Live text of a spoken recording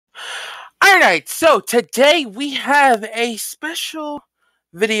Alright, so today we have a special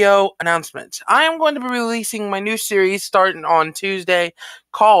video announcement. I am going to be releasing my new series starting on Tuesday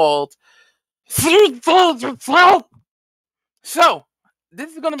called So,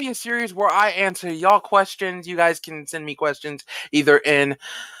 this is going to be a series where I answer y'all questions. You guys can send me questions either in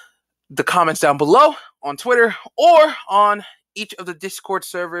the comments down below, on Twitter, or on each of the Discord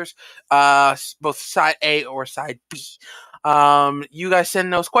servers, both side A or side B. You guys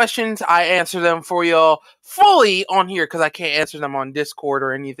send those questions. I answer them for y'all fully on here because I can't answer them on Discord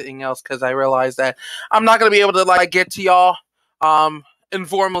or anything else because I realize that I'm not gonna be able to get to y'all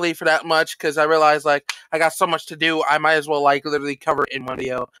informally for that much because I realize I got so much to do. I might as well literally cover it in one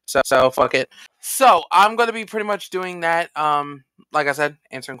video. So fuck it. So I'm gonna be pretty much doing that. Like I said,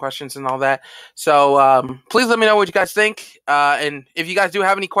 answering questions and all that. So please let me know what you guys think. And if you guys do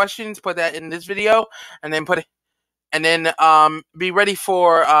have any questions, put that in this video, and then be ready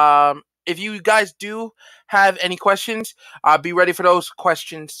for if you guys do have any questions, be ready for those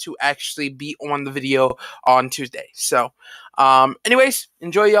questions to actually be on the video on Tuesday. So anyways,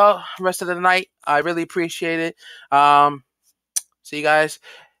 enjoy y'all rest of the night. I really appreciate it. See you guys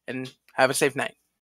and have a safe night.